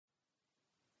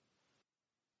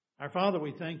Our Father,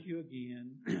 we thank you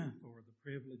again for the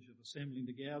privilege of assembling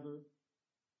together.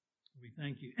 We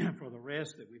thank you for the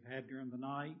rest that we've had during the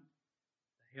night,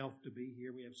 the health to be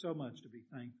here. We have so much to be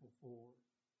thankful for.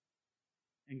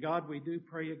 And God, we do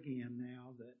pray again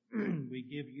now that we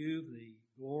give you the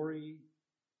glory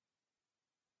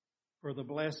for the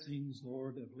blessings,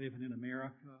 Lord, of living in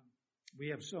America. We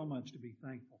have so much to be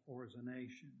thankful for as a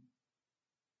nation,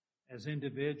 as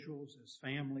individuals, as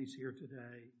families here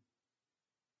today.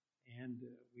 And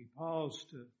we pause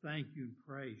to thank you and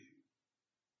praise you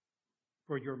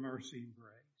for your mercy and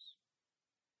grace.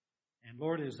 And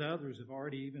Lord, as others have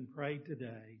already even prayed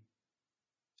today,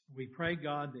 we pray,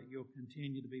 God, that you'll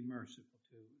continue to be merciful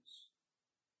to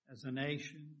us as a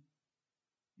nation,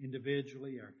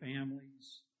 individually, our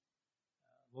families.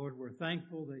 Lord, we're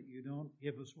thankful that you don't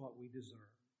give us what we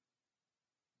deserve,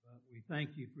 but we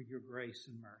thank you for your grace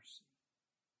and mercy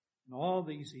and all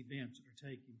these events that are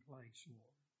taking place, Lord.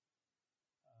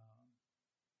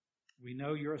 We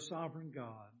know you're a sovereign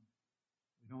God.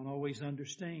 We don't always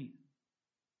understand,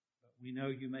 but we know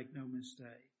you make no mistakes,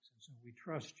 and so we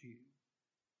trust you.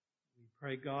 We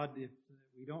pray, God, if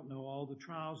we don't know all the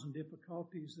trials and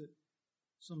difficulties that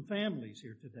some families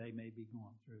here today may be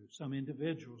going through, some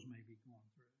individuals may be going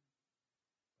through.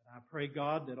 But I pray,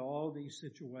 God, that all these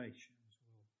situations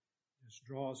will just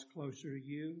draw us closer to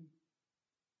you,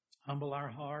 humble our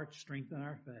hearts, strengthen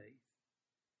our faith.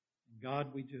 And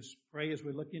God, we just pray as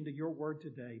we look into your word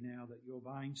today now that you'll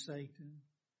bind Satan.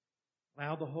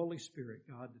 Allow the Holy Spirit,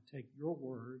 God, to take your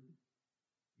word.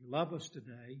 You love us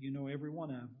today. You know every one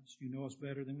of us. You know us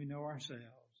better than we know ourselves.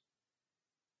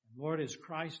 And Lord, as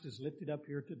Christ is lifted up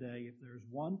here today, if there's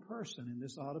one person in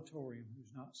this auditorium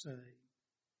who's not saved,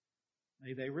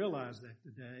 may they realize that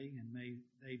today, and may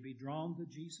they be drawn to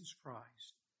Jesus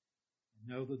Christ and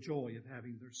know the joy of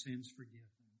having their sins forgiven.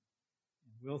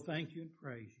 And we'll thank you and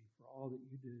praise you for all that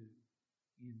you do.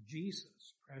 In Jesus'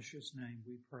 precious name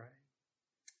we pray.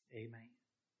 Amen.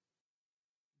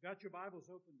 You've got your Bibles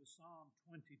open to Psalm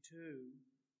 22.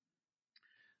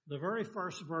 The very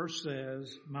first verse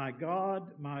says, my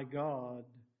God,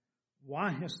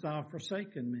 why hast thou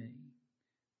forsaken me?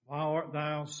 Why art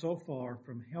thou so far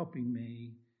from helping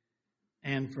me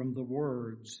and from the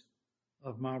words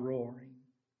of my roaring?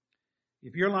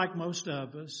 If you're like most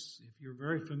of us, if you're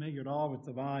very familiar at all with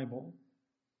the Bible,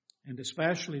 and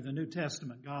especially the New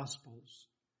Testament Gospels,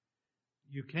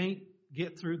 you can't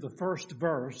get through the first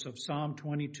verse of Psalm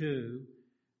 22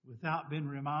 without being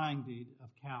reminded of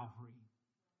Calvary,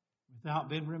 without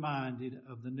being reminded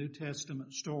of the New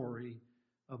Testament story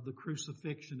of the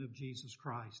crucifixion of Jesus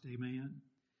Christ. Amen?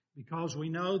 Because we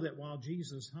know that while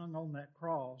Jesus hung on that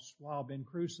cross, while being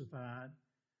crucified,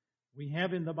 we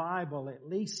have in the Bible at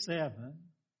least 7.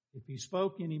 If he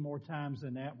spoke any more times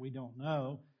than that, we don't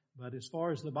know. But as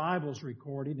far as the Bible's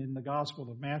recorded in the Gospel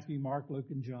of Matthew, Mark, Luke,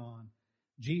 and John,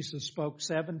 Jesus spoke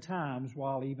 7 times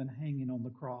while even hanging on the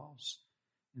cross.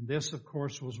 And this, of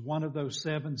course, was one of those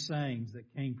 7 sayings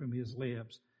that came from his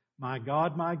lips. My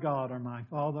God, or my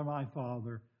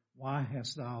Father, why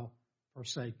hast thou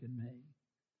forsaken me?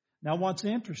 Now, what's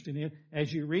interesting is,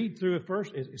 as you read through it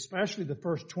first, especially the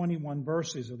first 21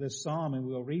 verses of this psalm, and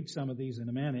we'll read some of these in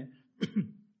a minute.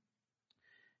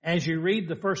 As you read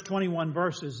the first 21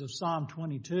 verses of Psalm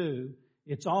 22,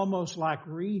 it's almost like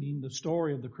reading the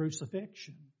story of the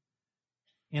crucifixion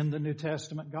in the New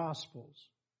Testament Gospels.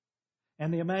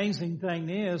 And the amazing thing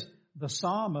is, the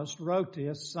psalmist wrote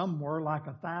this somewhere like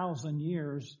 1,000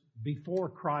 years before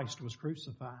Christ was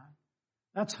crucified.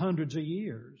 That's hundreds of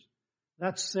years.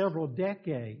 That's several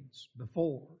decades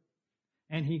before.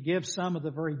 And he gives some of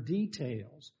the very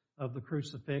details of the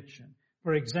crucifixion.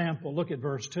 For example, look at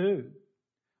verse 2.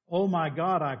 O my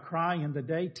God, I cry in the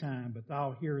daytime, but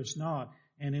thou hearest not,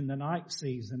 and in the night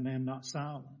season am not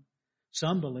silent.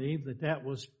 Some believe that that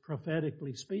was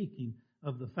prophetically speaking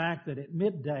of the fact that at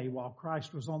midday while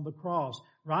Christ was on the cross,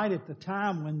 right at the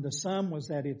time when the sun was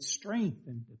at its strength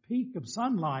and the peak of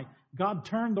sunlight, God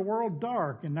turned the world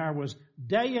dark and there was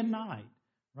day and night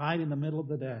right in the middle of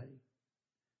the day.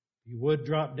 You would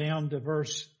drop down to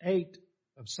verse 8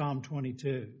 of Psalm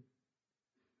 22.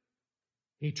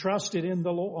 He trusted on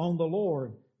the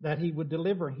Lord that he would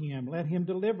deliver him. Let him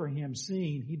deliver him,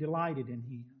 seeing he delighted in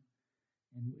him.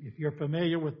 And if you're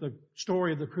familiar with the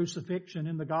story of the crucifixion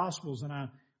in the Gospels, and I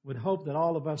would hope that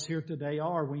all of us here today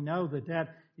are, we know that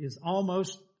that is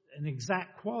almost an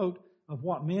exact quote of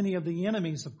what many of the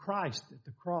enemies of Christ at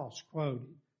the cross quoted.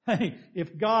 Hey,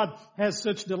 if God has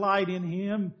such delight in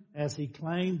him as he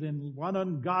claimed, then why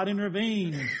doesn't God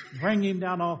intervene and bring him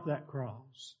down off that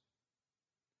cross?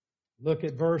 Look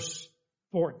at verse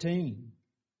 14.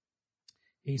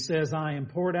 He says, I am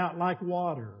poured out like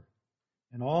water,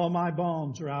 and all my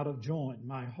bones are out of joint.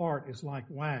 My heart is like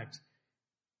wax.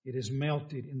 It is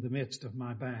melted in the midst of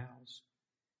my bowels.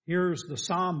 Here's the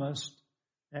psalmist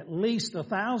at least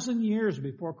 1,000 years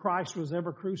before Christ was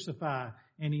ever crucified,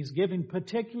 and he's giving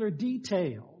particular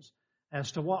details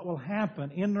as to what will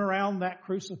happen in and around that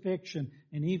crucifixion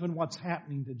and even what's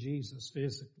happening to Jesus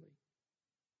physically.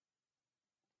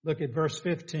 Look at verse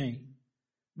 15.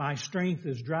 My strength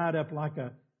is dried up like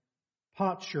a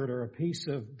potsherd or a piece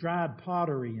of dried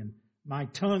pottery, and my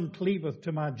tongue cleaveth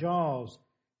to my jaws,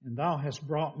 and thou hast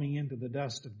brought me into the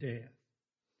dust of death.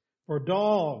 For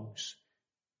dogs,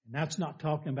 and that's not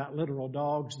talking about literal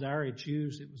dogs there, it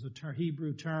was a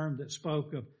Hebrew term that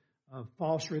spoke of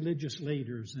false religious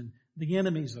leaders and the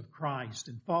enemies of Christ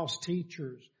and false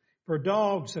teachers. For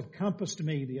dogs have compassed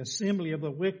me, the assembly of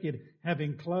the wicked have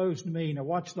enclosed me. Now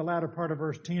watch the latter part of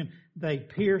verse 10. They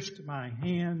pierced my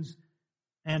hands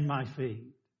and my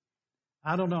feet.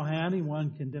 I don't know how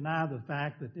anyone can deny the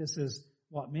fact that this is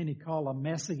what many call a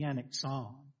messianic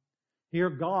psalm. Here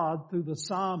God, through the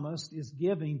psalmist, is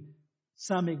giving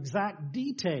some exact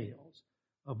details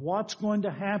of what's going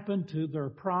to happen to their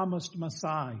promised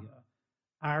Messiah,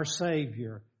 our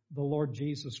Savior, the Lord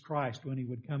Jesus Christ, when He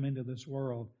would come into this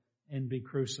world and be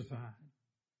crucified.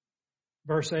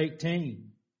 Verse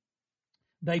 18,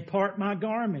 they part my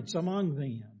garments among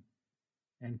them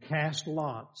and cast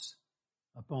lots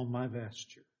upon my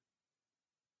vesture.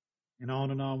 And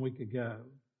on we could go.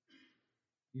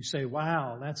 You say,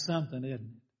 wow, that's something,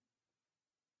 isn't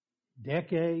it?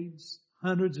 Decades,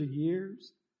 hundreds of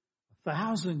years,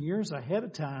 1,000 years ahead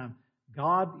of time,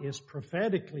 God is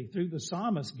prophetically, through the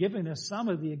psalmist, giving us some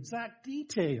of the exact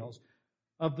details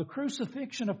of the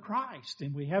crucifixion of Christ,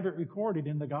 and we have it recorded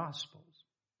in the Gospels.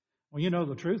 Well, you know,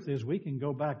 the truth is we can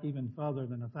go back even further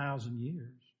than 1,000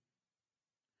 years.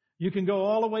 You can go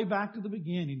all the way back to the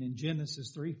beginning in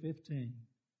Genesis 3:15.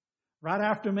 Right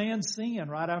after man's sin,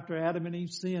 right after Adam and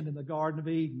Eve sinned in the Garden of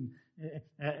Eden,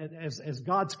 as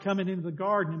God's coming into the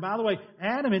garden. And by the way,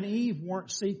 Adam and Eve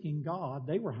weren't seeking God.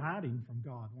 They were hiding from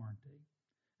God, weren't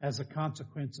they? As a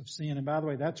consequence of sin. And by the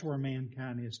way, that's where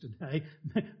mankind is today.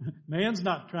 Man's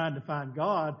not trying to find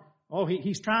God. Oh,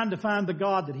 he's trying to find the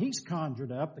God that he's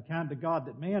conjured up, the kind of God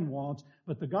that man wants.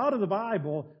 But the God of the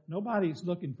Bible, nobody's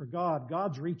looking for God.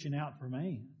 God's reaching out for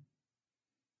man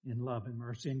in love and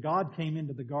mercy. And God came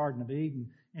into the Garden of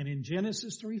Eden. And in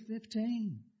Genesis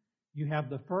 3:15, you have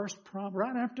the first promise,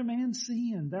 right after man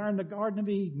sinned, there in the Garden of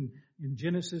Eden. In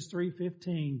Genesis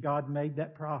 3:15, God made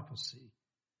that prophecy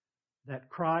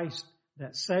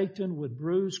that Satan would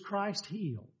bruise Christ's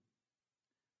heel,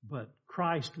 but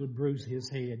Christ would bruise his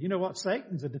head. You know what?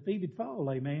 Satan's a defeated foe,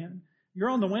 amen. You're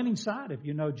on the winning side if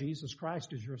you know Jesus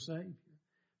Christ is your Savior.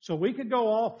 So we could go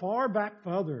all far back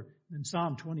further than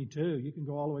Psalm 22. You can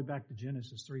go all the way back to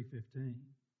Genesis 3:15.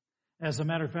 As a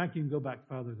matter of fact, you can go back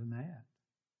further than that.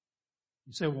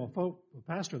 You say, well,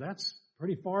 Pastor, that's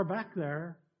pretty far back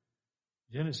there.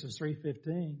 Genesis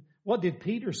 3:15. What did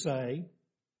Peter say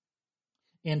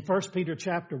in 1 Peter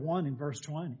chapter 1 and verse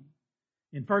 20?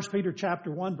 In 1 Peter chapter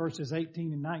 1, verses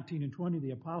 18 and 19 and 20,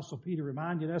 the Apostle Peter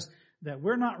reminded us that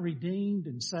we're not redeemed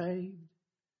and saved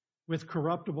with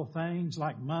corruptible things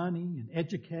like money and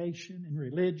education and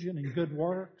religion and good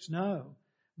works. No.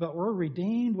 But we're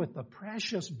redeemed with the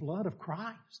precious blood of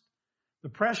Christ. The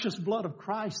precious blood of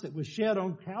Christ that was shed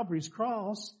on Calvary's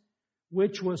cross,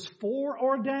 which was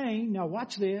foreordained, now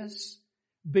watch this,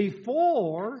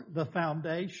 before the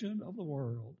foundation of the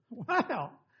world.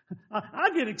 Wow!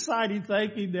 I get excited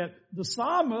thinking that the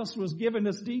psalmist was giving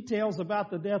us details about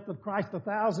the death of Christ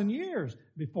 1,000 years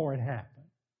before it happened.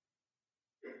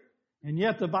 And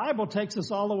yet the Bible takes us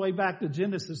all the way back to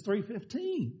Genesis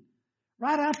 3:15.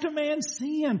 Right after man's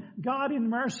sin, God in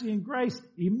mercy and grace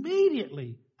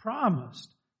immediately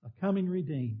promised a coming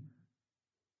Redeemer,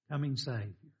 coming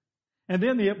Savior. And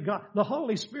then the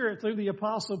Holy Spirit through the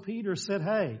Apostle Peter said,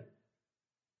 hey,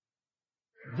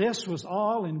 this was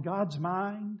all in God's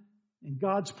mind, in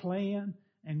God's plan,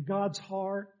 and God's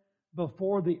heart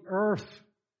before the earth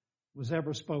was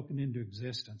ever spoken into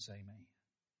existence. Amen.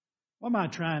 What am I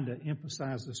trying to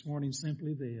emphasize this morning?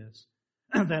 Simply this,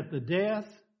 that the death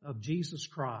of Jesus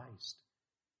Christ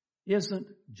isn't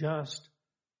just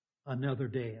another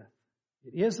death.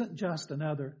 It isn't just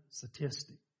another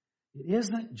statistic. It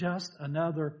isn't just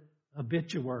another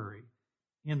obituary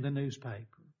in the newspaper.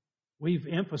 We've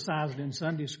emphasized in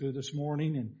Sunday school this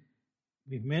morning, and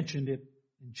we've mentioned it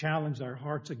and challenged our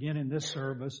hearts again in this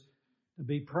service to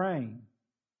be praying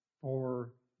for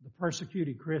the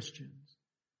persecuted Christians.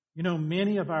 You know,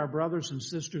 many of our brothers and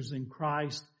sisters in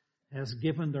Christ has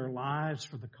given their lives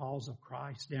for the cause of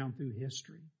Christ down through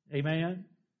history. Amen?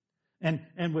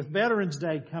 And with Veterans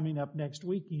Day coming up next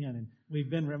weekend, and we've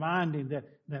been reminded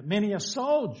that many a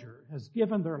soldier has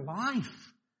given their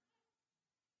life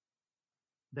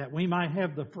that we might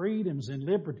have the freedoms and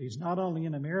liberties, not only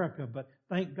in America, but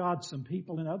thank God some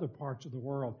people in other parts of the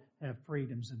world have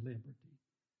freedoms and liberty.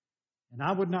 And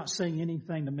I would not say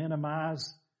anything to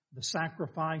minimize the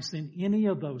sacrifice in any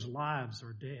of those lives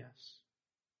or deaths.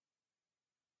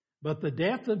 But the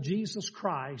death of Jesus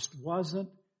Christ wasn't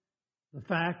the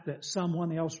fact that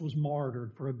someone else was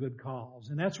martyred for a good cause.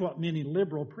 And that's what many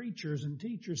liberal preachers and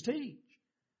teachers teach.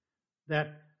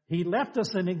 That He left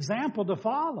us an example to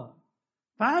follow.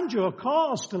 Find you a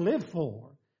cause to live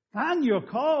for. Find you a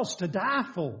cause to die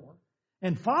for.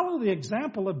 And follow the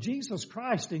example of Jesus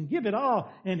Christ and give it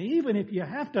all. And even if you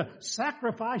have to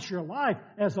sacrifice your life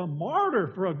as a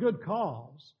martyr for a good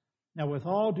cause. Now, with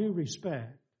all due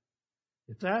respect,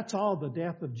 if that's all the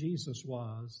death of Jesus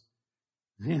was,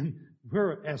 then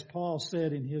we're, as Paul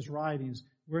said in his writings,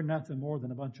 we're nothing more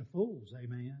than a bunch of fools.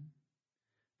 Amen.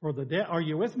 Are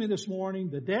you with me this morning?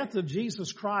 The death of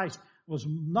Jesus Christ was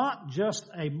not just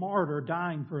a martyr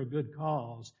dying for a good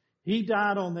cause. He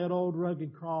died on that old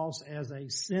rugged cross as a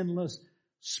sinless,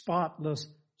 spotless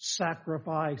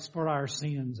sacrifice for our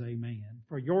sins. Amen.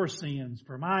 For your sins,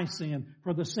 for my sin,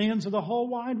 for the sins of the whole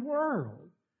wide world.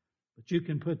 But you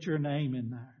can put your name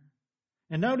in there.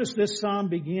 And notice this psalm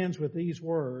begins with these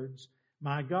words,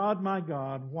 my God,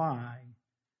 why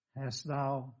hast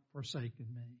thou forsaken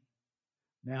me?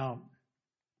 Now,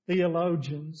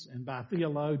 theologians, and by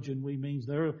theologian we mean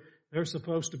they're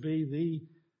supposed to be the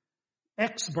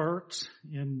experts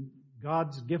in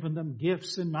God's given them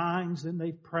gifts and minds, and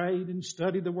they've prayed and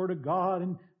studied the Word of God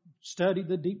and studied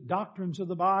the deep doctrines of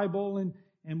the Bible, and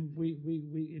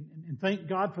we thank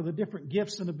God for the different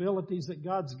gifts and abilities that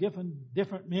God's given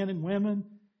different men and women.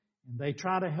 And they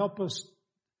try to help us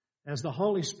as the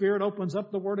Holy Spirit opens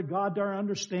up the Word of God to our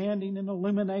understanding and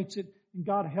illuminates it. And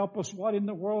God help us, what in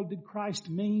the world did Christ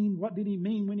mean? What did He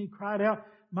mean when He cried out,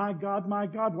 my God,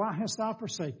 why hast thou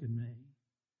forsaken me?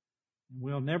 And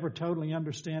we'll never totally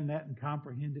understand that and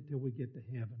comprehend it till we get to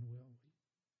heaven, will we?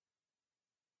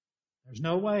 There's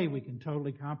no way we can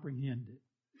totally comprehend it.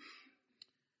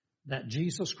 That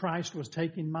Jesus Christ was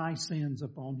taking my sins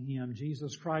upon Him.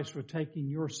 Jesus Christ was taking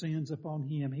your sins upon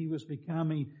Him. He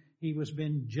was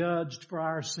being judged for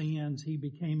our sins. He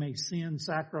became a sin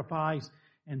sacrifice.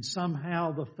 And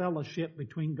somehow the fellowship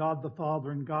between God the Father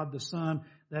and God the Son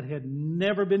that had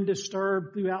never been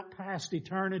disturbed throughout past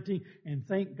eternity, and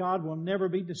thank God will never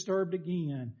be disturbed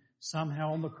again,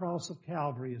 somehow on the cross of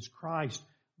Calvary as Christ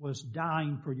was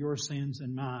dying for your sins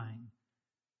and mine.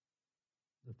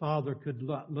 The Father could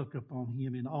look upon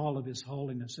Him in all of His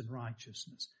holiness and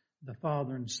righteousness. The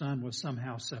Father and Son was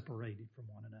somehow separated from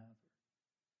one another.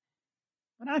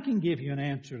 But I can give you an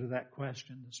answer to that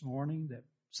question this morning that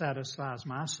satisfies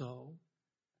my soul.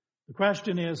 The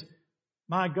question is,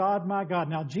 my God,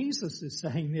 now Jesus is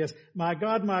saying this, my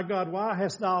God, why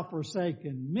hast thou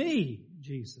forsaken me?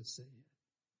 Jesus said.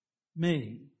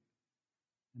 Me.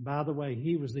 And by the way,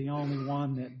 He was the only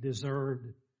one that deserved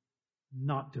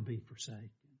not to be forsaken.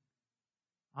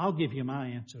 I'll give you my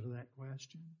answer to that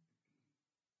question.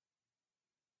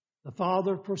 The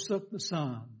Father forsook the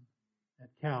Son at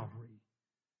Calvary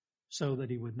so that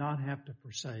He would not have to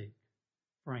forsake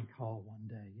Frank Hall one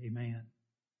day. Amen.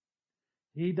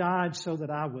 He died so that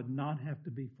I would not have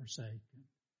to be forsaken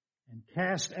and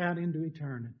cast out into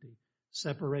eternity,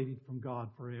 separated from God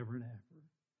forever and ever.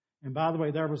 And by the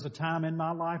way, there was a time in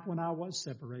my life when I was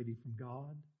separated from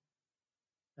God.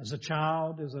 As a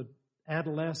child, as an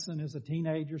adolescent, as a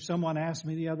teenager, someone asked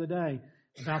me the other day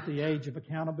about the age of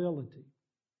accountability.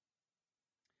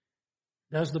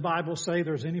 Does the Bible say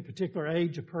there's any particular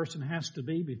age a person has to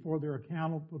be before they're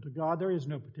accountable to God? There is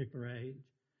no particular age.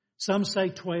 Some say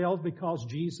 12 because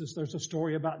there's a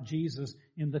story about Jesus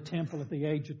in the temple at the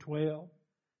age of 12.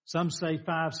 Some say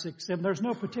 5, 6, 7. There's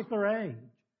no particular age.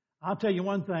 I'll tell you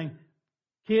one thing.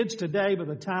 Kids today, by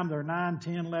the time they're 9,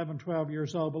 10, 11, 12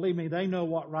 years old, believe me, they know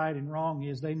what right and wrong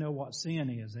is. They know what sin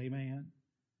is. Amen.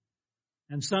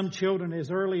 And some children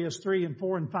as early as 3 and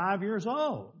 4 and 5 years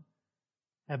old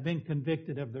have been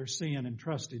convicted of their sin and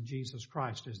trusted Jesus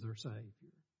Christ as their Savior.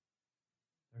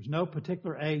 There's no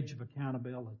particular age of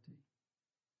accountability.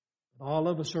 But all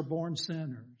of us are born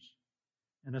sinners.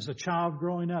 And as a child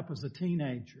growing up, as a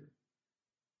teenager,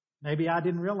 Maybe I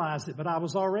didn't realize it, but I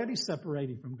was already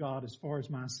separated from God as far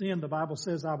as my sin. The Bible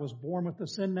says I was born with the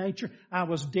sin nature. I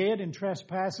was dead in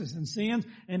trespasses and sins.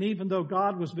 And even though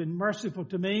God was been merciful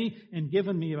to me and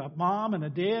given me a mom and a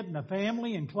dad and a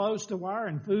family and clothes to wear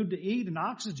and food to eat and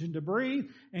oxygen to breathe,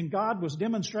 and God was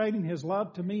demonstrating His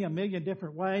love to me a million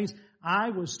different ways, I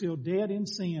was still dead in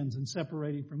sins and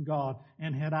separated from God.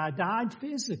 And had I died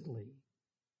physically,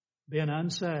 been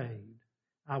unsaved,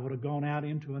 I would have gone out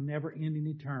into a never-ending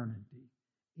eternity,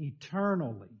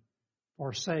 eternally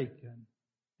forsaken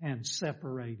and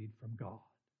separated from God.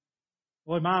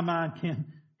 Boy, my mind can't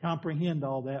comprehend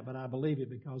all that, but I believe it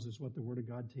because it's what the Word of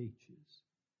God teaches.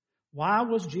 Why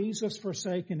was Jesus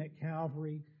forsaken at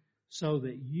Calvary? So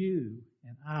that you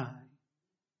and I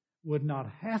would not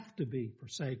have to be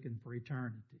forsaken for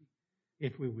eternity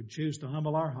if we would choose to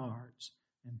humble our hearts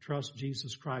and trust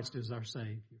Jesus Christ as our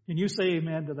Savior. Can you say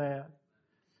amen to that?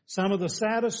 Some of the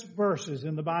saddest verses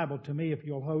in the Bible to me, if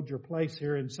you'll hold your place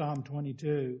here in Psalm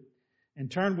 22,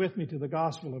 and turn with me to the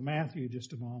Gospel of Matthew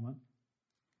just a moment.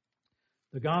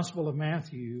 The Gospel of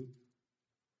Matthew,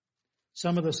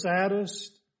 some of the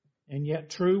saddest and yet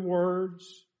true words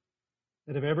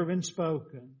that have ever been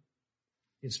spoken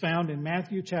is found in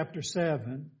Matthew chapter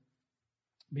 7,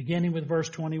 beginning with verse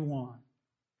 21.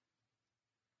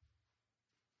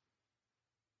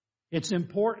 It's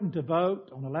important to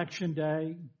vote on election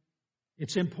day.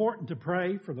 It's important to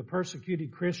pray for the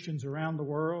persecuted Christians around the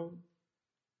world.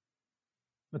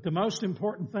 But the most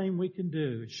important thing we can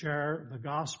do is share the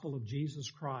gospel of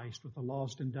Jesus Christ with a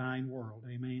lost and dying world.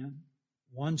 Amen?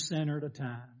 One sinner at a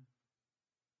time.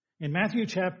 In Matthew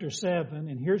chapter 7,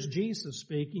 and here's Jesus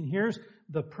speaking, here's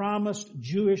the promised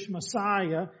Jewish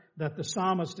Messiah that the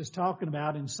psalmist is talking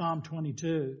about in Psalm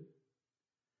 22.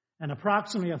 And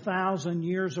approximately 1,000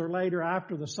 years or later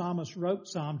after the psalmist wrote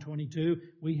Psalm 22,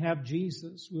 we have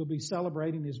Jesus. We'll be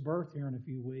celebrating His birth here in a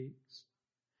few weeks.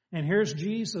 And here's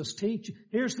Jesus teaching.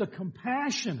 Here's the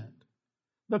compassionate,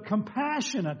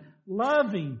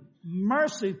 loving,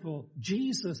 merciful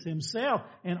Jesus Himself.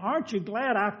 And aren't you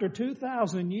glad after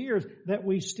 2,000 years that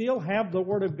we still have the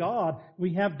Word of God?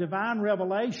 We have divine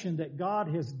revelation that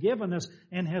God has given us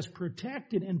and has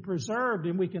protected and preserved.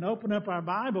 And we can open up our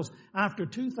Bibles after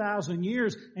 2,000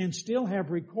 years and still have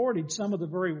recorded some of the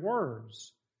very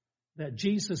words that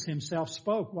Jesus Himself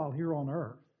spoke while here on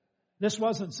earth. This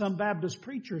wasn't some Baptist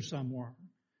preacher somewhere.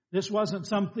 This wasn't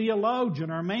some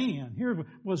theologian or man. Here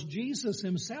was Jesus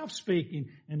Himself speaking.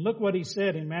 And look what He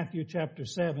said in Matthew chapter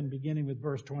 7, beginning with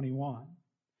verse 21.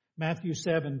 Matthew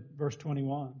 7, verse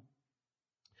 21.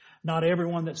 Not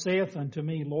everyone that saith unto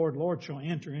me, Lord, Lord, shall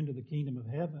enter into the kingdom of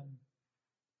heaven,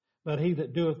 but he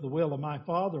that doeth the will of my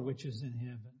Father which is in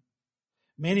heaven.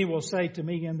 Many will say to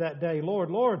me in that day, Lord,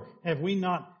 Lord, have we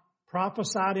not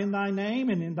prophesied in Thy name,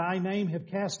 and in Thy name have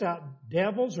cast out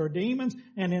devils or demons,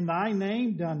 and in Thy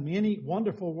name done many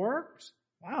wonderful works?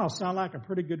 Wow, sound like a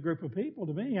pretty good group of people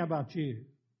to me. How about you?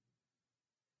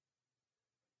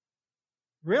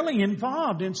 Really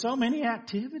involved in so many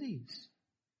activities.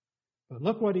 But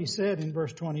look what He said in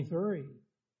verse 23.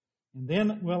 And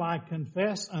then will I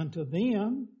confess unto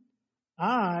them,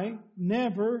 I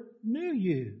never knew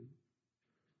you.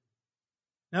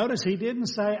 Notice He didn't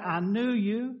say, I knew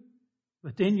you,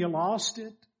 but then you lost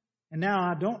it, and now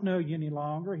I don't know you any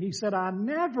longer. He said, I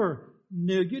never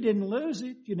knew you. Didn't lose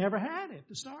it. You never had it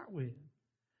to start with.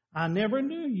 I never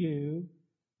knew you.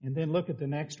 And then look at the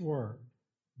next word.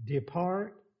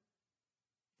 Depart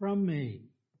from me,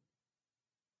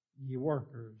 ye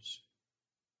workers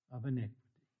of iniquity.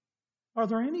 Are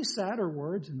there any sadder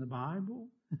words in the Bible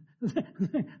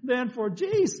than for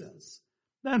Jesus,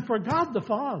 than for God the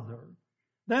Father,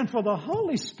 than for the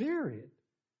Holy Spirit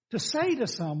to say to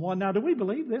someone, now do we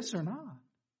believe this or not?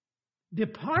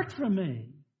 Depart from me,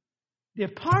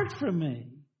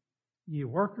 ye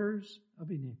workers of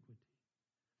iniquity.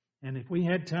 And if we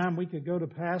had time, we could go to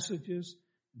passages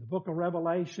in the book of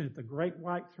Revelation at the great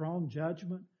white throne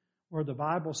judgment where the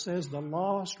Bible says the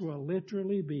lost will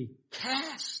literally be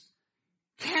cast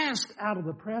out of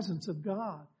the presence of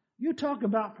God. You talk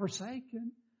about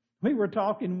forsaken. We were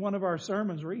talking in one of our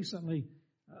sermons recently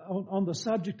on the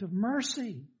subject of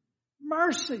mercy.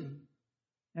 Mercy.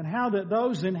 And how that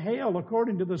those in hell,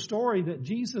 according to the story that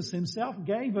Jesus Himself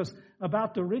gave us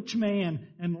about the rich man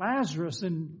and Lazarus,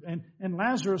 and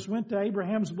Lazarus went to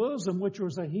Abraham's bosom, which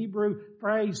was a Hebrew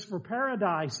phrase for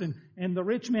paradise. And the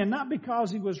rich man, not because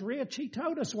he was rich, he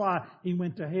told us why he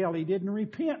went to hell. He didn't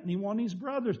repent, and he wanted his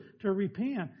brothers to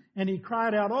repent. And he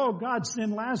cried out, oh God,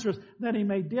 send Lazarus that he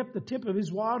may dip the tip of his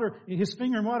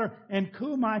finger in water, and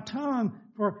cool my tongue,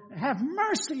 for have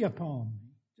mercy upon me.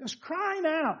 Just crying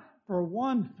out for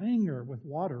one finger with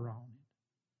water on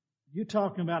it. You're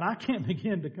talking about, I can't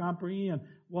begin to comprehend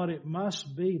what it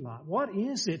must be like. What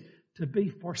is it to be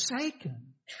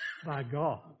forsaken by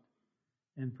God?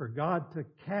 And for God to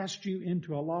cast you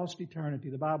into a lost eternity,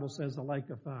 the Bible says a lake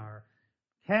of fire.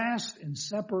 Cast and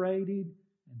separated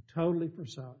and totally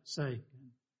forsaken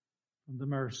from the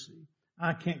mercy.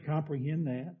 I can't comprehend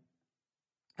that.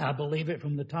 I believe it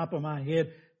from the top of my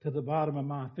head to the bottom of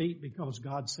my feet because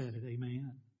God said it.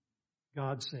 Amen.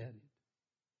 God said it.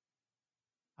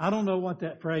 I don't know what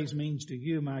that phrase means to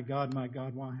you, my God,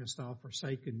 why hast thou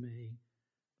forsaken me?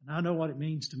 And I know what it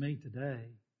means to me today.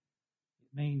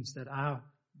 It means that I,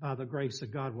 by the grace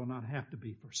of God, will not have to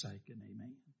be forsaken.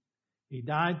 Amen. He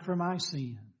died for my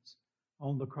sins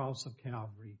on the cross of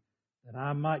Calvary that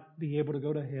I might be able to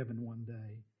go to heaven one day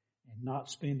and not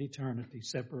spend eternity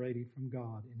separated from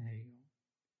God in hell.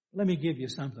 Let me give you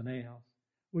something else.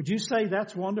 Would you say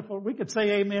that's wonderful? We could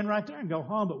say amen right there and go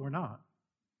home, but we're not.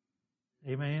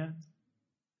 Amen.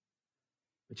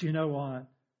 But you know what?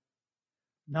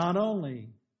 Not only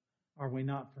are we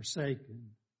not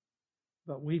forsaken,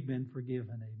 but we've been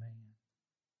forgiven. Amen.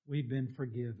 We've been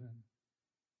forgiven.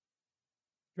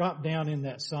 Drop down in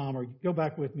that psalm, or go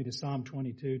back with me to Psalm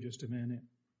 22 just a minute.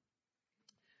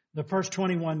 The first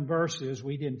 21 verses,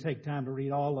 we didn't take time to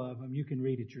read all of them. You can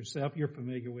read it yourself. You're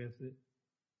familiar with it.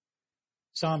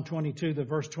 Psalm 22, the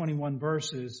verse 21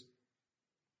 verses,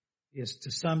 is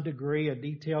to some degree a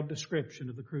detailed description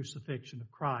of the crucifixion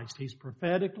of Christ. He's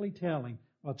prophetically telling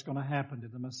what's going to happen to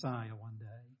the Messiah one day.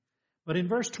 But in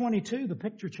verse 22, the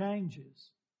picture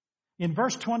changes. In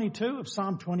verse 22 of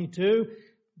Psalm 22,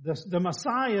 the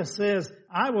Messiah says,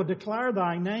 I will declare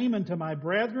thy name unto my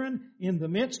brethren. In the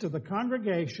midst of the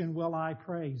congregation will I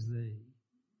praise thee.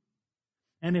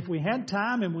 And if we had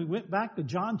time and we went back to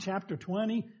John chapter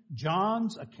 20,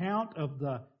 John's account of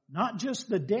not just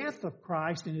the death of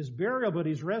Christ and His burial, but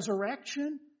His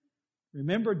resurrection.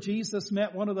 Remember, Jesus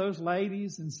met one of those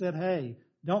ladies and said, hey,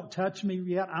 don't touch me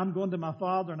yet. I'm going to my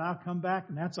Father and I'll come back.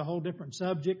 And that's a whole different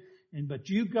subject. But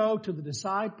you go to the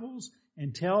disciples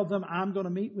and tell them I'm going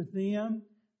to meet with them,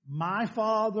 my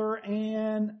Father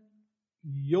and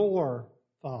your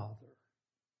Father.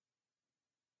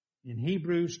 In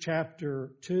Hebrews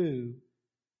chapter 2,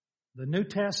 the New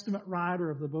Testament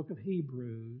writer of the book of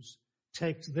Hebrews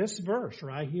takes this verse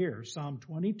right here, Psalm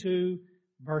 22,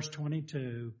 verse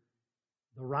 22.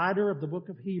 The writer of the book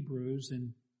of Hebrews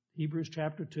in Hebrews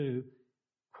chapter 2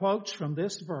 quotes from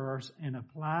this verse and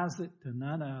applies it to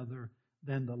none other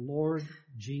than the Lord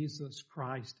Jesus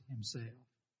Christ Himself.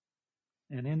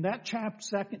 And in that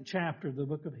second chapter of the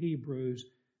book of Hebrews,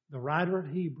 the writer of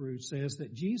Hebrews says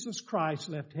that Jesus Christ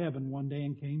left heaven one day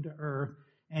and came to earth,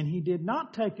 and He did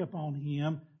not take upon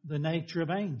Him the nature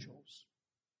of angels.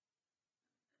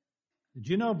 Did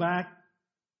you know back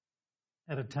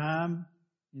at a time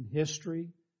in history,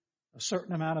 a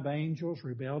certain amount of angels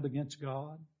rebelled against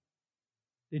God?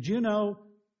 Did you know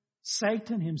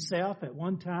Satan himself at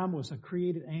one time was a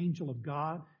created angel of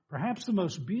God? Perhaps the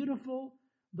most beautiful,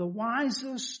 the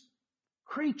wisest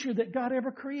creature that God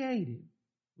ever created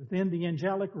within the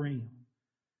angelic realm.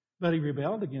 But he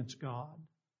rebelled against God,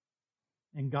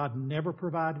 and God never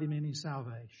provided him any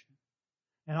salvation.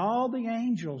 And all the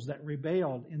angels that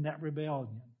rebelled in that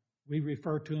rebellion, we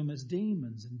refer to them as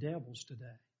demons and devils today.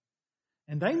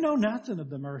 And they know nothing of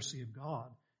the mercy of God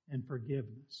and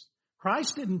forgiveness.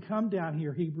 Christ didn't come down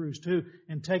here, Hebrews 2,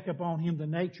 and take upon Him the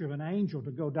nature of an angel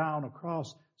to go die on a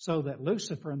cross so that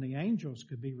Lucifer and the angels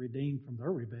could be redeemed from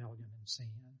their rebellion and sin.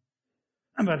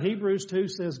 But Hebrews 2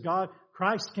 says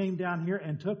Christ came down here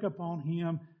and took upon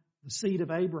Him the seed of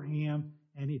Abraham,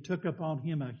 and He took upon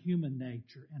Him a human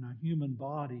nature and a human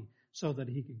body so that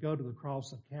He could go to the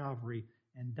cross of Calvary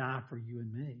and die for you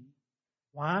and me.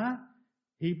 Why?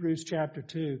 Hebrews chapter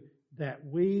 2, that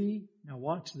we, now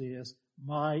watch this,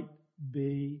 might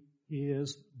be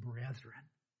His brethren.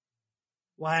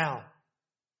 Wow.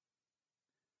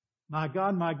 My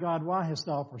God, why hast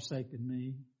thou forsaken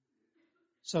me?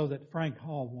 So that Frank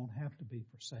Hall won't have to be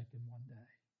forsaken one day.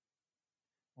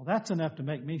 Well, that's enough to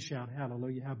make me shout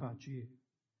hallelujah. How about you?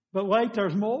 But wait,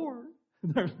 there's more.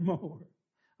 There's more.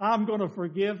 I'm going to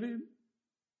forgive him.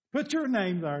 Put your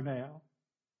name there now,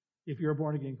 if you're a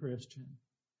born-again Christian.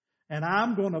 And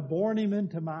I'm going to born him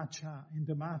into my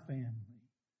family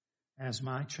as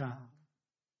my child.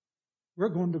 We're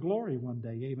going to glory one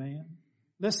day, amen?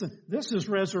 Listen, this is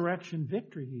resurrection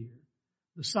victory here.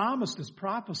 The psalmist is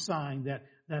prophesying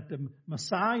that the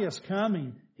Messiah is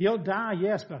coming. He'll die,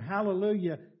 yes, but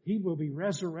hallelujah, He will be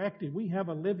resurrected. We have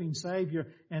a living Savior.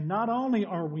 And not only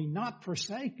are we not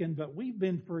forsaken, but we've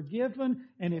been forgiven.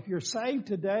 And if you're saved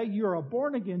today, you're a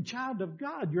born-again child of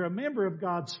God. You're a member of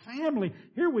God's family.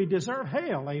 Here we deserve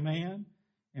hell, amen?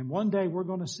 And one day we're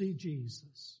going to see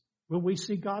Jesus. Will we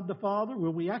see God the Father?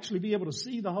 Will we actually be able to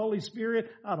see the Holy Spirit?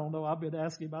 I don't know. I've been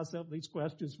asking myself these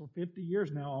questions for 50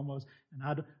 years now almost.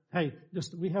 And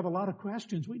we have a lot of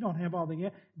questions. We don't have all the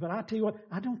answers. But I tell you what,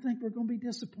 I don't think we're going to be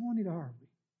disappointed, are we?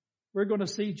 We're going to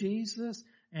see Jesus,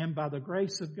 and by the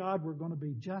grace of God, we're going to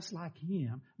be just like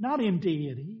Him. Not in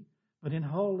deity, but in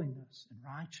holiness and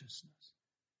righteousness.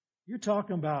 You're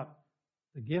talking about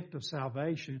the gift of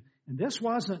salvation. And this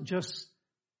wasn't just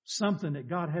something that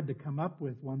God had to come up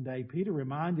with one day. Peter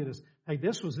reminded us, hey,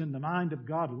 this was in the mind of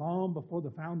God long before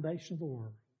the foundation of the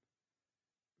world,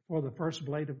 before the first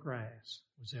blade of grass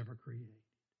was ever created.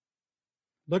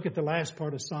 Look at the last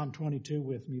part of Psalm 22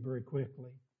 with me very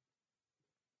quickly.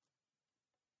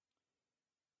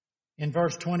 In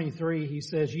verse 23, he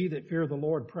says, "Ye that fear the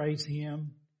Lord, praise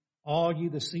Him. All ye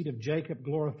the seed of Jacob,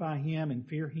 glorify Him and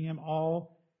fear Him.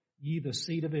 All ye the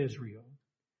seed of Israel.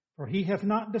 For He hath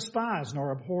not despised nor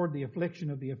abhorred the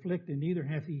affliction of the afflicted, neither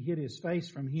hath He hid His face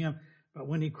from him. But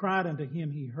when he cried unto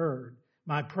Him, He heard.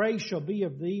 My praise shall be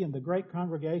of Thee in the great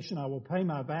congregation. I will pay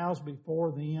my vows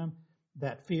before them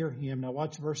that fear Him." Now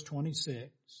watch verse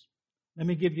 26. Let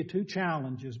me give you two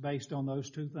challenges based on those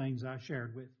two things I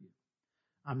shared with you.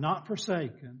 I'm not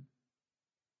forsaken,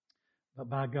 but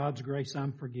by God's grace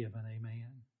I'm forgiven.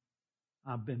 Amen.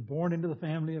 I've been born into the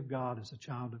family of God as a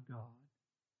child of God.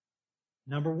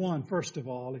 Number one, first of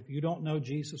all, if you don't know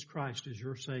Jesus Christ as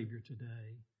your Savior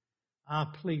today, I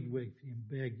plead with you and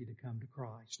beg you to come to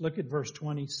Christ. Look at verse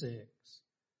 26.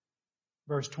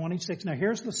 Verse 26. Now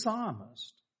here's the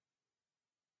psalmist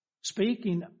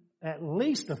speaking at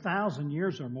least 1,000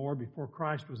 years or more before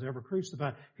Christ was ever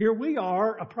crucified. Here we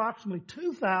are approximately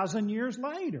 2,000 years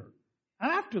later,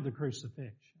 after the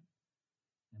crucifixion.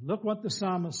 And look what the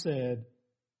psalmist said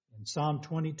in Psalm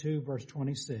 22, verse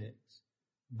 26.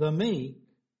 "The meek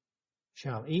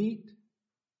shall eat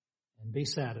and be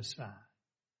satisfied."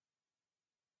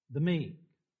 The meek.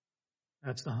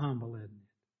 That's the humble, isn't it?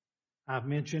 I've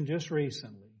mentioned just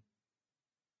recently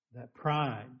that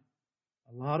pride,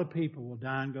 a lot of people will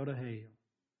die and go to hell.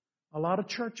 A lot of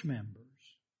church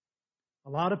members, a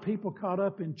lot of people caught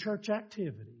up in church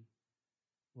activity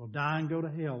will die and go to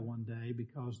hell one day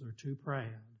because they're too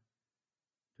proud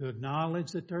to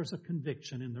acknowledge that there's a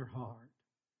conviction in their heart.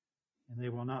 And they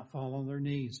will not fall on their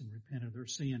knees and repent of their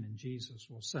sin. And Jesus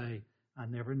will say, "I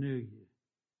never knew you.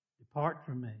 Depart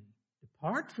from me.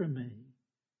 Depart from me."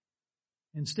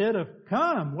 Instead of,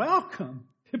 "Come, welcome,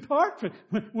 depart from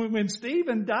me." When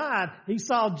Stephen died, he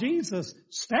saw Jesus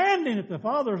standing at the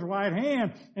Father's right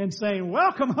hand and saying,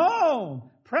 "Welcome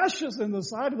home. Precious in the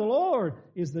sight of the Lord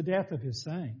is the death of His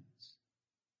saints."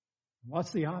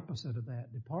 What's the opposite of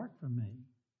that? Depart from me.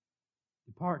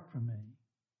 Depart from me.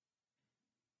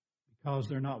 Because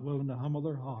they're not willing to humble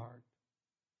their heart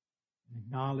and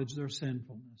acknowledge their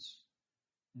sinfulness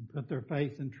and put their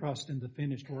faith and trust in the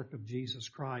finished work of Jesus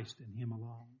Christ and Him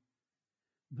alone.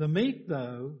 The meek,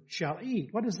 though, shall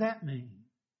eat. What does that mean?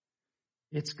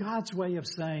 It's God's way of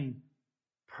saying,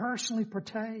 personally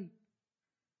partake.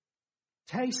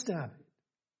 Taste of it.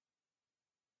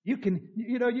 You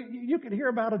can hear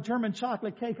about a German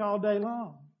chocolate cake all day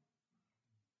long.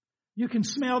 You can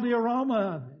smell the aroma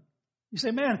of it. You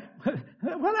say, "Man,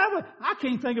 I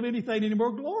can't think of anything any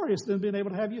more glorious than being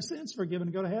able to have your sins forgiven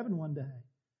and go to heaven one day."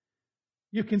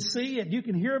 You can see it. You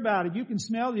can hear about it. You can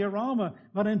smell the aroma.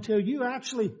 But until you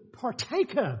actually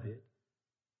partake of it,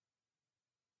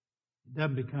 it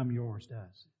doesn't become yours,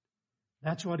 does it?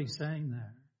 That's what He's saying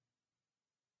there.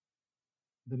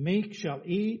 The meek shall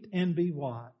eat and be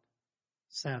what?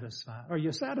 Satisfied. Are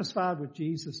you satisfied with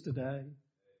Jesus today?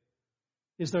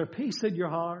 Is there peace in your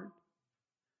heart?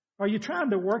 Are you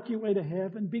trying to work your way to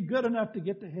heaven? Be good enough to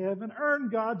get to heaven? Earn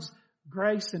God's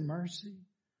grace and mercy?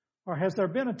 Or has there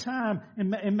been a time,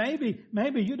 and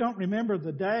maybe you don't remember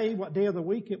the day, what day of the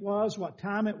week it was, what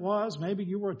time it was. Maybe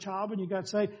you were a child when you got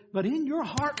saved. But in your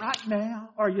heart right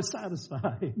now, are you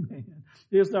satisfied? Amen.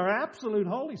 Is there absolute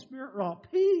Holy Spirit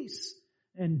wrought peace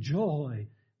and joy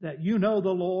that you know the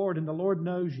Lord and the Lord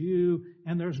knows you,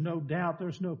 and there's no doubt,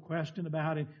 there's no question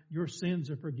about it. Your sins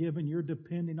are forgiven. You're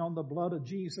depending on the blood of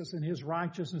Jesus and His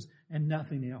righteousness and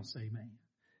nothing else. Amen.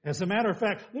 As a matter of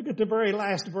fact, look at the very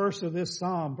last verse of this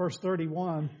psalm, verse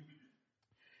 31.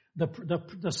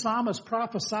 The psalmist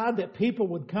prophesied that people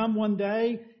would come one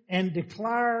day and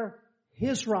declare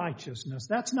His righteousness.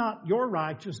 That's not your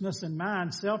righteousness and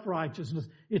mine, self-righteousness.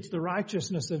 It's the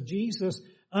righteousness of Jesus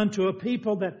unto a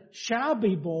people that shall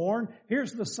be born.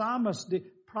 Here's the psalmist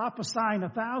prophesying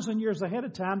 1,000 years ahead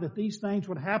of time that these things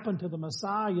would happen to the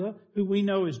Messiah, who we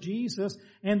know as Jesus,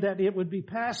 and that it would be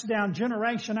passed down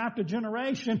generation after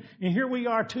generation. And here we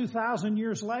are 2,000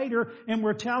 years later, and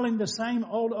we're telling the same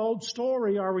old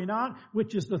story, are we not?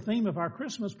 Which is the theme of our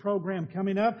Christmas program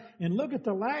coming up. And look at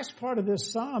the last part of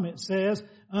this psalm. It says,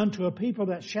 unto a people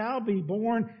that shall be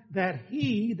born, that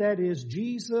He, that is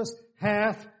Jesus,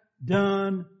 hath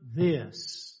done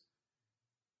this.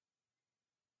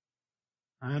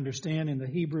 I understand in the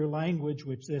Hebrew language,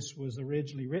 which this was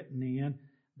originally written in,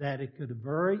 that it could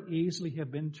very easily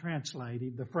have been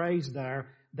translated. The phrase there,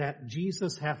 that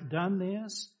Jesus hath done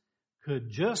this, could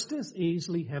just as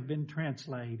easily have been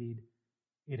translated,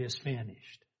 it is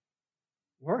finished.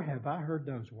 Where have I heard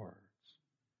those words?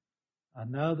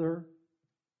 Another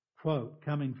quote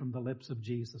coming from the lips of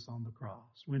Jesus on the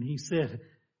cross, when He said,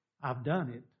 I've done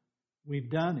it.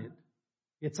 We've done it.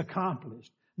 It's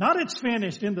accomplished. Not it's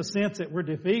finished in the sense that we're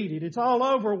defeated. It's all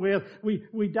over with.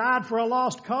 We died for a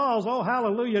lost cause. Oh,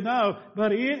 hallelujah, no.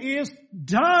 But it is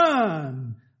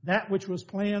done. That which was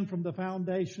planned from the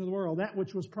foundation of the world. That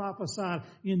which was prophesied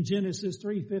in Genesis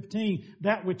 3:15.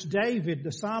 That which David,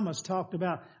 the psalmist, talked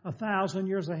about 1,000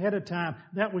 years ahead of time.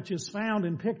 That which is found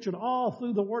and pictured all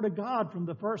through the Word of God from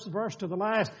the first verse to the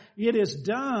last. It is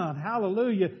done.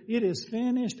 Hallelujah. It is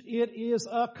finished. It is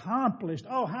accomplished.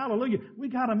 Oh, hallelujah. We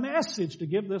got a message to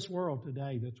give this world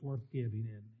today that's worth giving,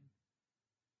 isn't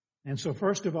it? And so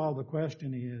first of all, the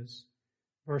question is,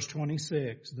 verse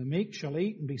 26, the meek shall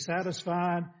eat and be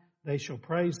satisfied. They shall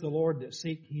praise the Lord that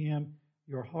seek Him.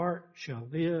 Your heart shall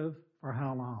live for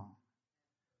how long?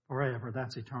 Forever.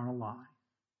 That's eternal life.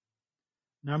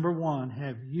 Number one,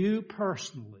 have you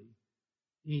personally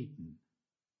eaten?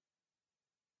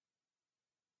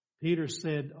 Peter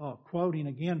said, quoting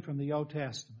again from the Old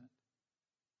Testament,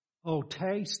 oh,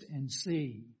 taste and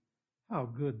see how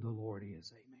good the Lord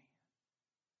is. Amen.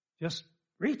 Just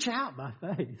reach out by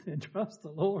faith and trust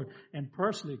the Lord and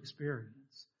personally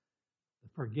experience the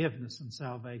forgiveness and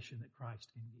salvation that Christ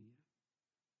can give.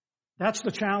 That's the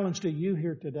challenge to you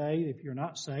here today if you're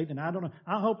not saved. And I don't know,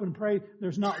 I hope and pray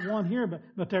there's not one here,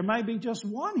 but there may be just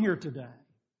one here today.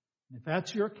 And if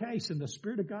that's your case and the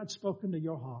Spirit of God spoken to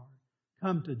your heart,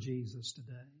 come to Jesus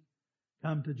today.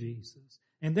 Come to Jesus.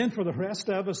 And then for the rest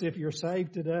of us, if you're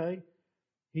saved today,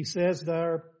 He says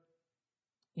there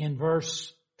in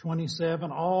verse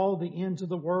 27, all the ends of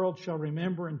the world shall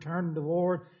remember and turn to the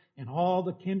Lord, and all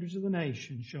the kindreds of the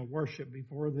nations shall worship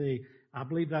before Thee. I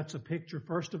believe that's a picture,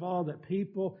 first of all, that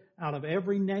people out of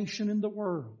every nation in the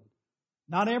world,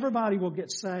 not everybody will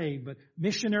get saved, but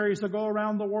missionaries will go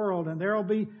around the world, and there will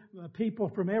be people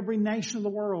from every nation of the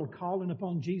world calling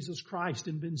upon Jesus Christ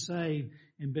and been saved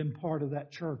and been part of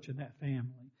that church and that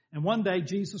family. And one day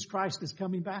Jesus Christ is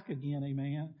coming back again,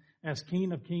 amen, as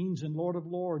King of Kings and Lord of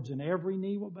Lords, and every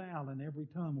knee will bow and every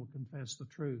tongue will confess the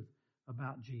truth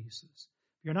about Jesus.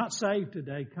 If you're not saved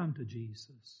today, come to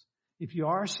Jesus. If you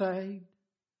are saved,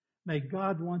 may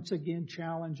God once again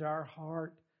challenge our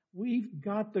heart. We've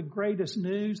got the greatest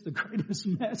news, the greatest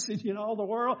message in all the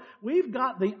world. We've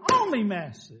got the only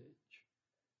message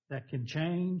that can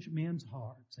change men's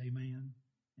hearts, amen,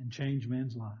 and change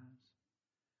men's lives.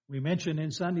 We mentioned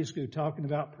in Sunday school talking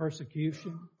about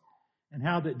persecution and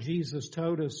how that Jesus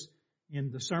told us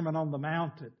in the Sermon on the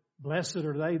Mount that blessed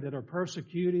are they that are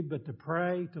persecuted, but to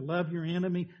pray, to love your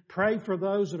enemy. Pray for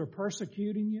those that are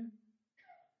persecuting you.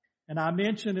 And I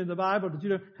mentioned in the Bible,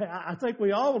 I think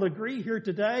we all will agree here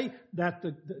today that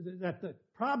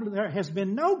probably there has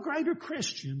been no greater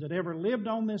Christian that ever lived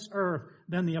on this earth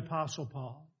than the Apostle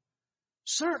Paul.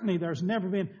 Certainly there's never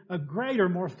been a greater,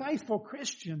 more faithful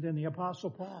Christian than the Apostle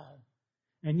Paul.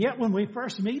 And yet when we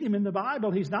first meet him in the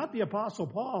Bible, he's not the Apostle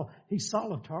Paul, he's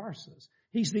Saul of Tarsus.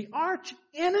 He's the arch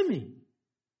enemy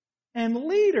and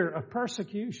leader of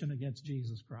persecution against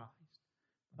Jesus Christ.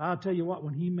 But I'll tell you what,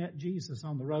 when he met Jesus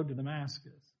on the road to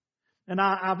Damascus, and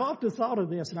I've often thought of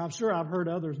this, and I'm sure I've heard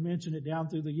others mention it down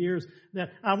through the years,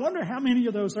 that I wonder how many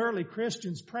of those early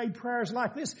Christians prayed prayers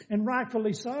like this, and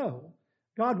rightfully so.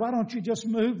 God, why don't you just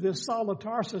move this Saul of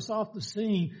Tarsus off the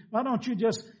scene? Why don't you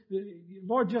just,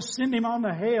 Lord, just send him on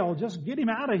to hell. Just get him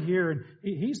out of here. And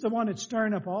he's the one that's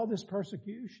stirring up all this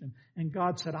persecution. And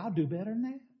God said, I'll do better than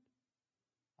that.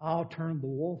 I'll turn the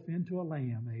wolf into a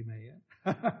lamb. Amen.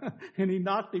 And he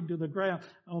knocked him to the ground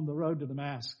on the road to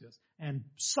Damascus. And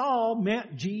Saul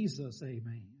met Jesus.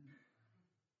 Amen.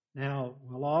 Now,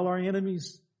 will all our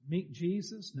enemies meet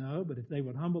Jesus? No, but if they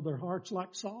would humble their hearts like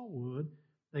Saul would,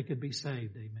 they could be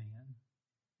saved. Amen.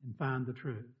 and find the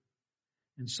truth.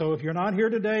 And so if you're not here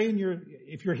today and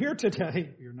if you're here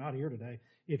today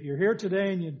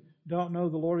and you don't know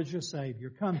the Lord as your Savior,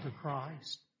 come to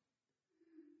Christ.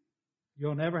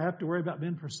 You'll never have to worry about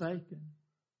being forsaken.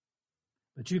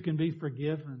 But you can be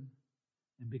forgiven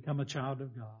and become a child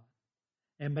of God.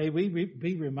 And may we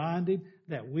be reminded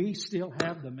that we still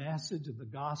have the message of the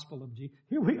gospel of Jesus.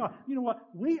 Here we are. You know what?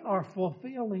 We are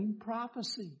fulfilling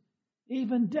prophecy.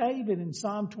 Even David in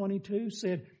Psalm 22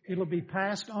 said it'll be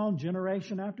passed on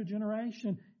generation after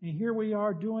generation. And here we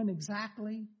are doing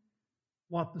exactly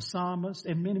what the psalmist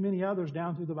and many, many others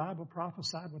down through the Bible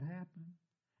prophesied would happen.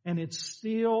 And it's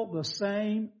still the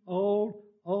same old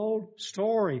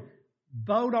story.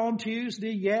 Vote on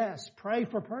Tuesday, yes. Pray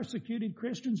for persecuted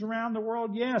Christians around the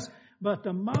world, yes. But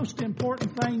the most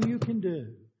important thing you can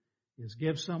do is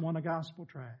give someone a gospel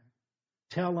tract.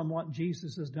 Tell them what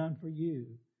Jesus has done for you.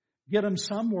 Get them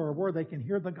somewhere where they can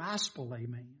hear the gospel,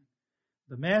 amen.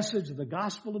 The message of the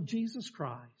gospel of Jesus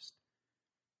Christ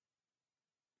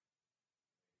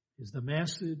is the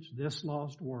message this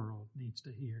lost world needs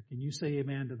to hear. Can you say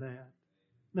amen to that?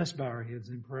 Let's bow our heads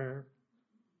in prayer.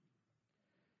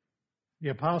 The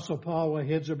Apostle Paul, with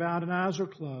heads are bowed and eyes are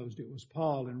closed. It was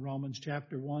Paul in Romans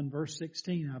chapter 1, verse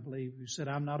 16, I believe, who said,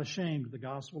 I'm not ashamed of the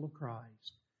gospel of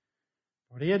Christ.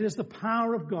 For it is the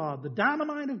power of God, the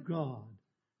dynamite of God,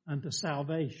 unto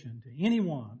salvation to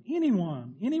anyone,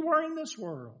 anywhere in this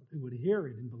world who would hear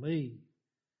it and believe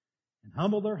and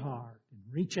humble their heart and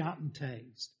reach out and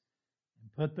taste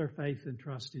and put their faith and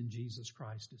trust in Jesus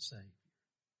Christ as Savior.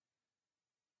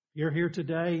 You're here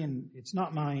today, and it's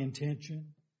not my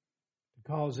intention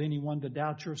to cause anyone to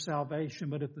doubt your salvation,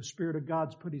 but if the Spirit of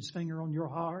God's put His finger on your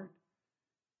heart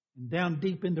and down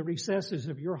deep in the recesses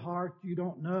of your heart you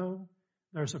don't know,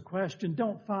 there's a question,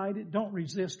 don't fight it, don't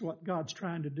resist what God's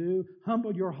trying to do.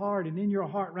 Humble your heart, and in your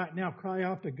heart right now cry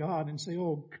out to God and say,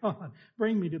 oh God,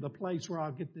 bring me to the place where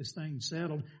I'll get this thing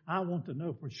settled. I want to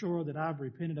know for sure that I've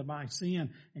repented of my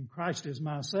sin and Christ is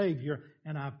my Savior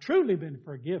and I've truly been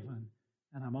forgiven.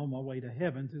 And I'm on my way to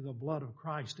heaven through the blood of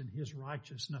Christ and His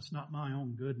righteousness, not my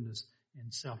own goodness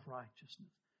and self-righteousness.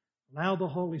 Allow the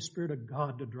Holy Spirit of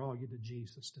God to draw you to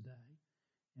Jesus today.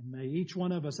 And may each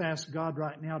one of us ask God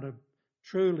right now to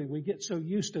truly, we get so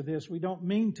used to this, we don't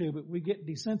mean to, but we get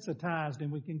desensitized and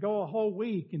we can go a whole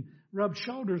week and rub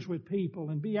shoulders with people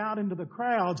and be out into the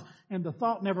crowds and the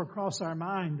thought never crossed our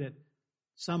mind that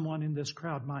someone in this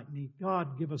crowd might need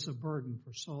God. Give us a burden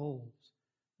for souls.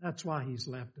 That's why He's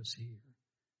left us here.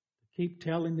 Keep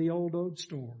telling the old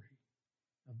story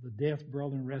of the death,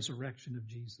 burial, and resurrection of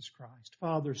Jesus Christ.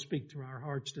 Father, speak to our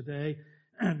hearts today.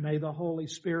 May the Holy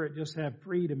Spirit just have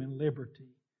freedom and liberty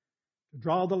to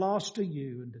draw the lost to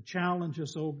you and to challenge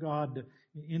us, oh God,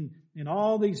 in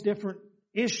all these different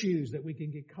issues that we can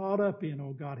get caught up in,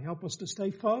 oh God. Help us to stay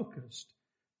focused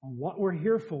on what we're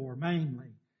here for,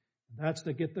 mainly. And that's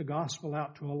to get the gospel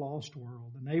out to a lost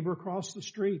world. The neighbor across the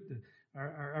street,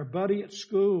 our buddy at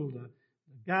school, the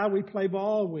guy we play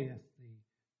ball with,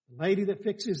 the lady that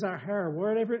fixes our hair,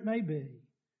 whatever it may be.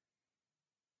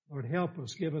 Lord, help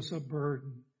us, give us a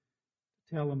burden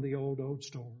to tell them the old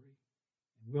story.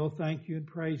 And we'll thank you and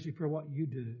praise you for what you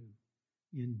do.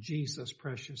 In Jesus'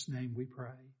 precious name we pray.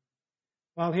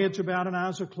 While heads are bowed and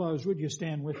eyes are closed, would you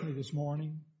stand with me this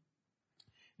morning?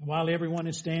 And while everyone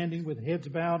is standing with heads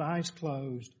bowed, eyes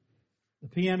closed, the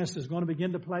pianist is going to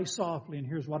begin to play softly, and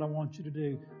here's what I want you to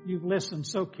do. You've listened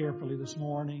so carefully this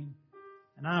morning,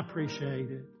 and I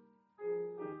appreciate it.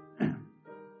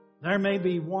 There may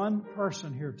be one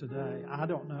person here today. I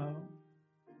don't know.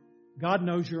 God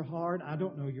knows your heart. I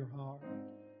don't know your heart.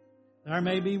 There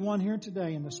may be one here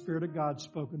today, and the Spirit of God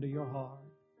spoken to your heart.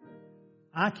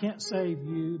 I can't save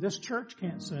you. This church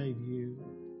can't save you.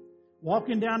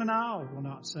 Walking down an aisle will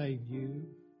not save you.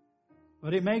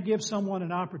 But it may give someone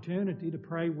an opportunity to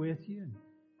pray with you and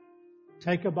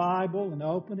take a Bible and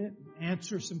open it and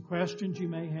answer some questions you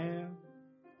may have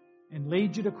and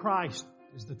lead you to Christ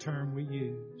is the term we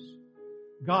use.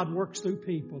 God works through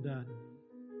people, doesn't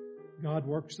He? God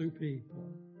works through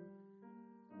people.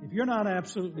 If you're not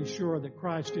absolutely sure that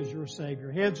Christ is your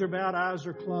Savior, heads are bowed, eyes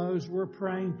are closed, we're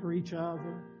praying for each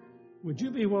other. Would you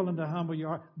be willing to humble your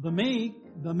heart? The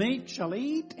meek shall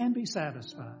eat and be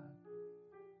satisfied.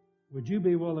 Would you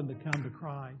be willing to come to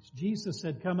Christ? Jesus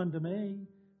said, come unto me,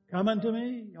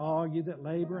 all you that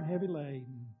labor and heavy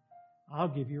laden. I'll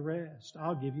give you rest.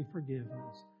 I'll give you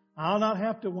forgiveness. I'll not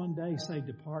have to one day say,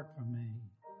 depart from me.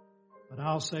 But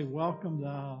I'll say, welcome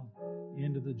thou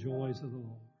into the joys of the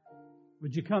Lord.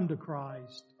 Would you come to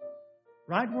Christ?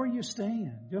 Right where you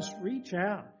stand, just reach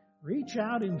out. Reach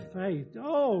out in faith.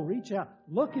 Oh, reach out.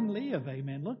 Look and live.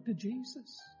 Amen. Look to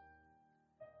Jesus.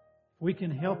 If we can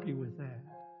help you with that,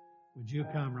 would you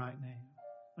come right now?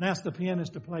 I'm going to ask the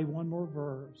pianist to play one more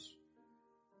verse.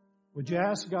 Would you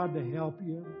ask God to help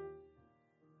you?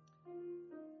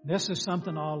 This is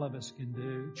something all of us can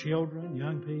do. Children,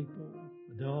 young people,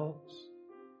 adults.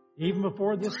 Even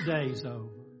before this day's over,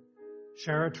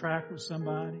 share a tract with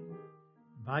somebody.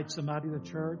 Invite somebody to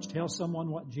church. Tell someone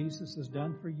what Jesus has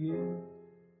done for you.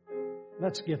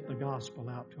 Let's get the gospel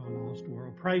out to a lost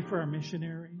world. Pray for our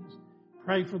missionaries.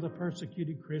 Pray for the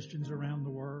persecuted Christians around the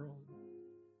world.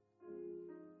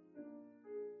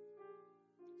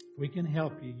 If we can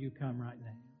help you, you come right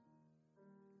now.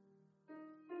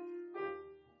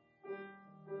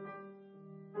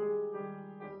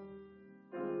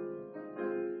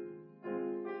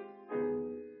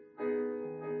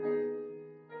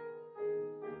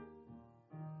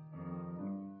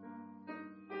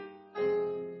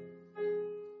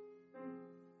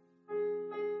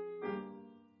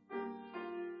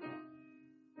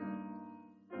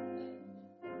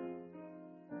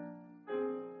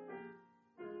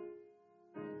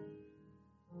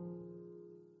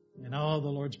 And all the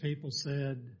Lord's people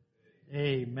said,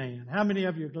 amen. How many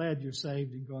of you are glad you're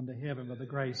saved and going to heaven by the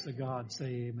grace of God?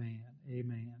 Say amen.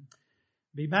 Amen.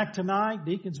 Be back tonight.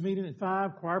 Deacons meeting at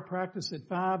 5. Choir practice at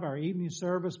 5. Our evening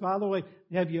service. By the way,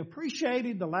 have you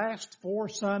appreciated the last 4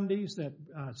 Sundays that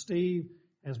Steve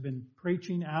has been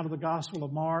preaching out of the Gospel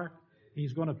of Mark?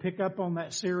 He's going to pick up on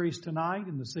that series tonight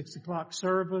in the 6 o'clock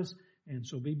service. And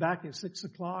so be back at 6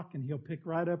 o'clock and he'll pick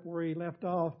right up where he left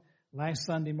off last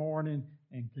Sunday morning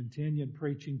and continued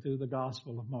preaching through the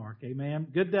Gospel of Mark. Amen.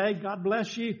 Good day. God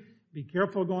bless you. Be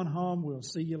careful going home. We'll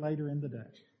see you later in the day.